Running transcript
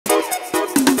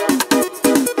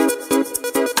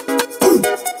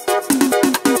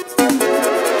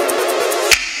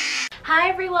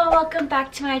welcome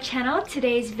back to my channel.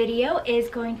 Today's video is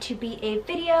going to be a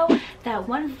video that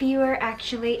one viewer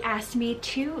actually asked me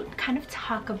to kind of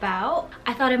talk about.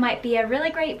 I thought it might be a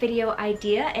really great video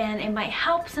idea and it might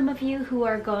help some of you who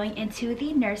are going into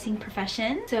the nursing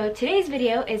profession. So today's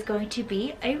video is going to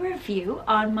be a review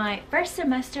on my first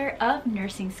semester of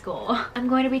nursing school. I'm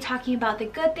going to be talking about the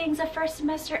good things of first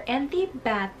semester and the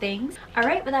bad things.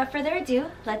 Alright, without further ado,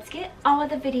 let's get on with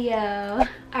the video.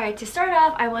 Alright, to start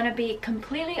off, I want to be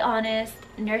completely honest,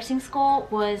 nursing school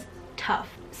was tough.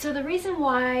 So the reason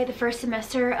why the first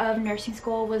semester of nursing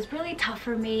school was really tough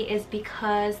for me is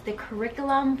because the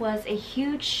curriculum was a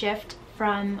huge shift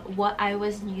from what I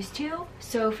was used to.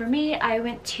 So for me, I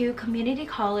went to community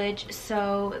college,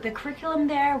 so the curriculum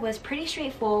there was pretty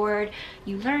straightforward.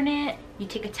 You learn it, you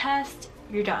take a test,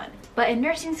 you're done. But in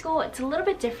nursing school, it's a little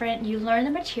bit different. You learn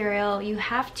the material, you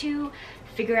have to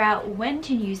figure out when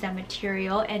to use that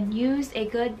material and use a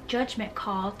good judgment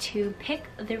call to pick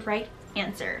the right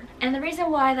answer. And the reason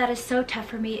why that is so tough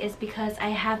for me is because I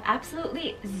have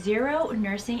absolutely zero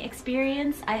nursing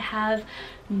experience. I have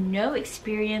no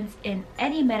experience in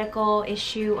any medical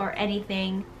issue or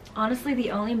anything. Honestly,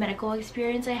 the only medical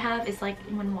experience I have is like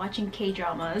when watching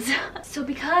K-dramas. So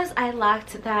because I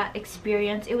lacked that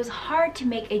experience, it was hard to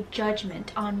make a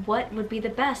judgment on what would be the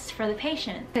best for the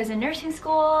patient. Because in nursing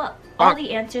school, all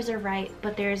the answers are right,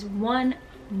 but there's one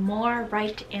more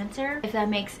right answer, if that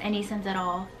makes any sense at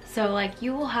all. So like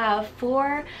you will have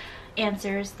 4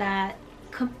 answers that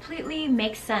completely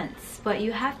make sense, but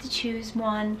you have to choose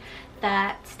one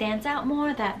that stands out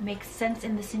more, that makes sense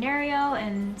in the scenario,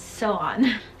 and so on.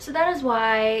 So that is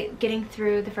why getting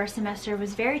through the first semester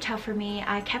was very tough for me.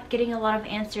 I kept getting a lot of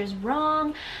answers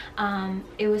wrong.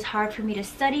 It was hard for me to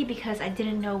study because I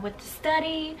didn't know what to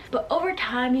study. But over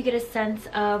time, you get a sense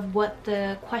of what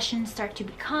the questions start to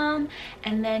become,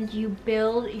 and then you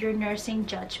build your nursing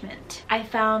judgment. I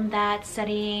found that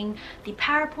studying the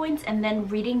PowerPoints and then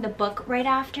reading the book right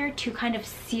after to kind of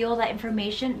seal that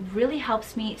information really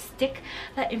helps me stick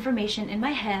that information in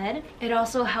my head. It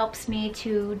also helps me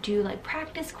to do like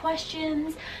practice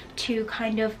questions to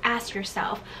kind of ask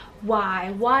yourself,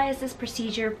 why is this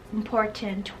procedure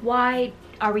important? Why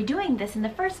are we doing this in the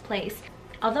first place?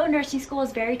 Although nursing school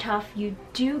is very tough, you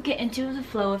do get into the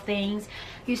flow of things.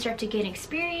 You start to gain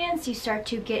experience, you start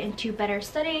to get into better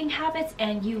studying habits,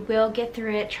 and you will get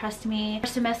through it, trust me.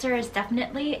 First semester is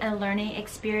definitely a learning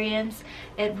experience.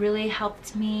 It really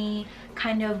helped me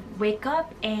kind of wake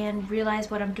up and realize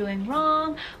what I'm doing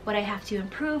wrong, what I have to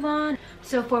improve on.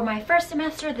 So for my first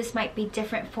semester, this might be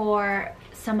different for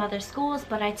some other schools,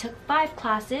 but I took 5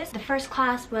 classes. The first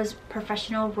class was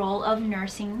professional role of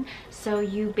nursing, so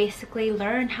you basically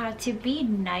learn how to be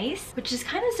nice, which is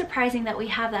kind of surprising that we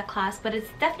have that class, but it's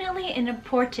definitely an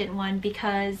important one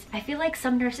because I feel like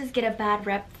some nurses get a bad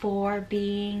rep for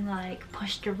being like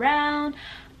pushed around.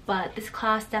 But this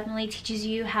class definitely teaches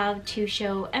you how to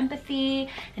show empathy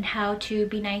and how to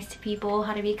be nice to people,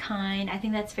 how to be kind. I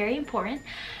think that's very important.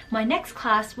 My next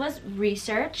class was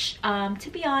research. To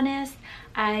be honest,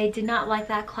 I did not like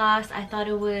that class. I thought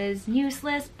it was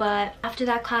useless, but after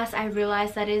that class I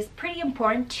realized that it is pretty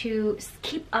important to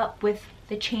keep up with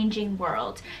the changing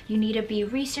world. You need to be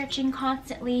researching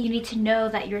constantly. You need to know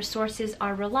that your sources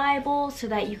are reliable so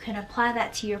that you can apply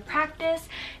that to your practice.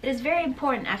 It is very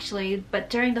important actually, but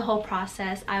during the whole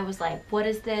process I was like, what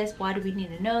is this? Why do we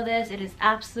need to know this? It is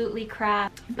absolutely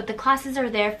crap. But the classes are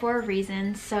there for a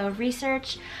reason. So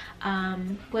research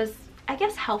was, I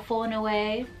guess, helpful in a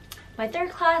way. My third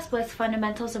class was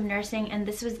fundamentals of nursing, and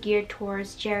this was geared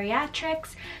towards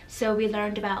geriatrics. So we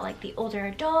learned about like the older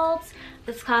adults.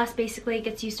 This class basically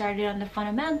gets you started on the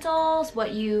fundamentals,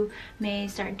 what you may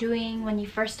start doing when you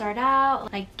first start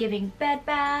out, like giving bed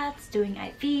baths, doing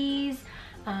IVs,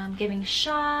 giving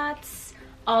shots,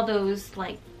 all those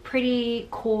like pretty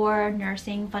core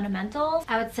nursing fundamentals.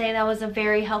 I would say that was a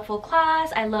very helpful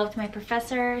class. I loved my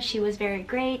professor. She was very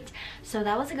great. So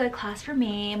that was a good class for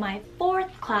me. My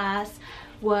fourth class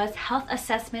was health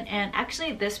assessment, and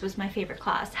actually this was my favorite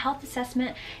class. Health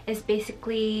assessment is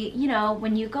basically, you know,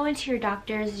 when you go into your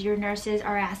doctors, your nurses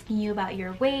are asking you about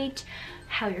your weight,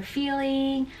 how you're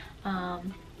feeling,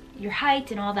 your height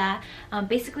and all that.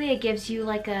 Basically it gives you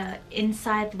like a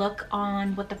inside look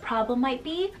on what the problem might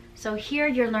be. So here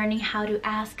you're learning how to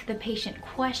ask the patient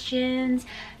questions,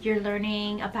 you're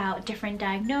learning about different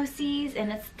diagnoses,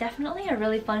 and it's definitely a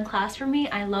really fun class for me.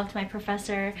 I loved my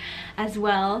professor as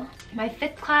well. My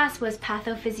fifth class was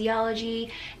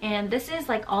pathophysiology, and this is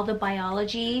like all the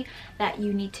biology that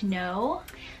you need to know.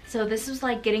 So this was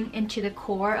like getting into the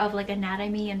core of like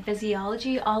anatomy and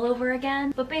physiology all over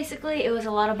again. But basically it was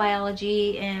a lot of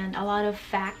biology and a lot of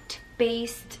fact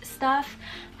based stuff.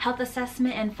 Health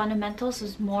assessment and fundamentals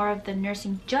was more of the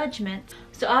nursing judgment.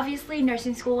 So obviously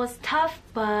nursing school was tough,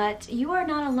 but you are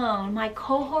not alone. My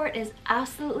cohort is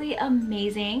absolutely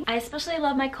amazing. I especially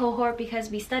love my cohort because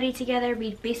we study together, we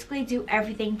basically do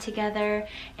everything together,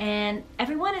 and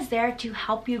everyone is there to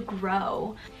help you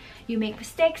grow. You make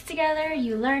mistakes together,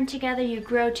 you learn together, you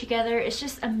grow together. It's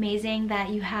just amazing that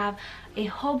you have a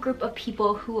whole group of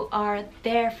people who are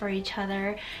there for each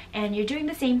other, and you're doing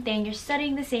the same thing, you're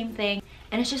studying the same thing,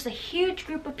 and it's just a huge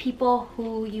group of people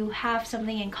who you have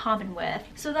something in common with.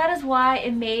 So that is why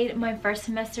it made my first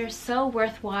semester so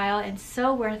worthwhile and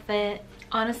so worth it.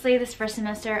 Honestly, this first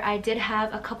semester I did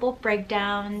have a couple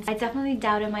breakdowns. I definitely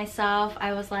doubted myself.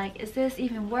 I was like, is this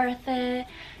even worth it?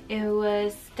 It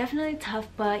was definitely tough,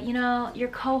 but you know, your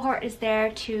cohort is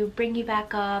there to bring you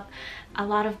back up. A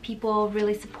lot of people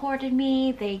really supported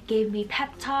me. They gave me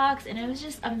pep talks, and it was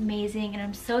just amazing, and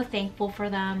I'm so thankful for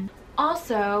them.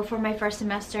 Also, for my first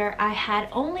semester, I had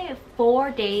only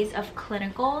 4 days of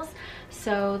clinicals,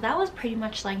 so that was pretty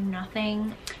much like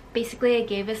nothing. Basically, it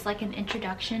gave us like an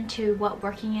introduction to what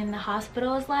working in the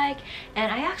hospital is like,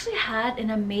 and I actually had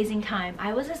an amazing time.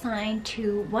 I was assigned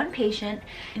to one patient.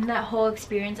 In that whole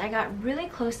experience, I got really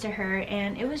close to her,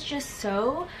 and it was just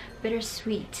so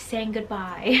bittersweet saying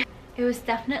goodbye. It was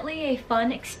definitely a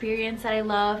fun experience that I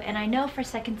love, and I know for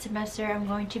second semester I'm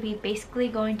going to be basically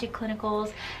going to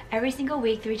clinicals every single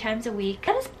week, 3 times a week.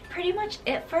 That is pretty much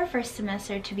it for first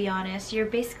semester, to be honest. You're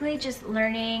basically just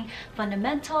learning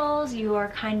fundamentals, you are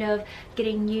kind of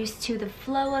getting used to the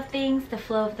flow of things, the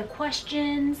flow of the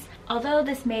questions. Although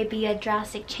this may be a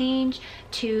drastic change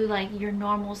to like your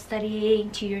normal studying,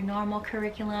 to your normal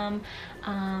curriculum,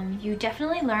 you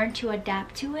definitely learn to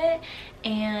adapt to it,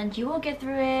 and you will get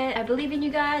through it. I believe in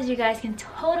you guys. You guys can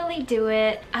totally do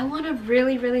it. I want to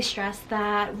really stress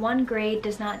that one grade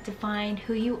does not define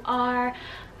who you are.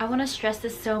 I want to stress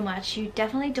this so much. You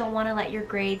definitely don't want to let your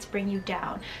grades bring you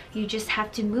down. You just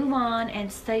have to move on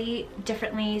and study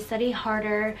differently, study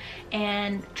harder,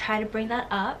 and try to bring that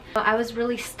up. I was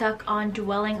really stuck on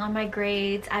dwelling on my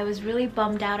grades. I was really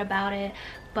bummed out about it.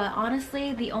 But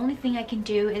honestly, the only thing I can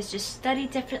do is just study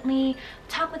differently,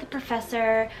 talk with the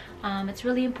professor. It's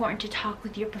really important to talk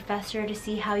with your professor to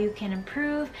see how you can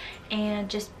improve, and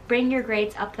just bring your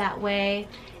grades up that way.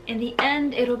 In the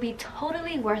end, it'll be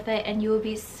totally worth it, and you will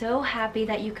be so happy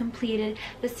that you completed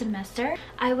the semester.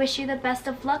 I wish you the best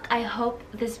of luck. I hope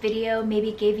this video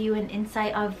maybe gave you an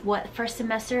insight of what first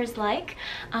semester is like.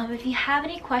 If you have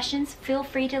any questions, feel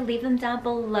free to leave them down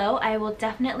below. I will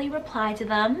definitely reply to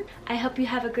them. I hope you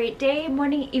have a great day,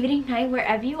 morning, evening, night,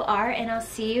 wherever you are, and I'll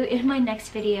see you in my next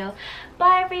video.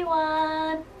 Bye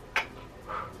everyone!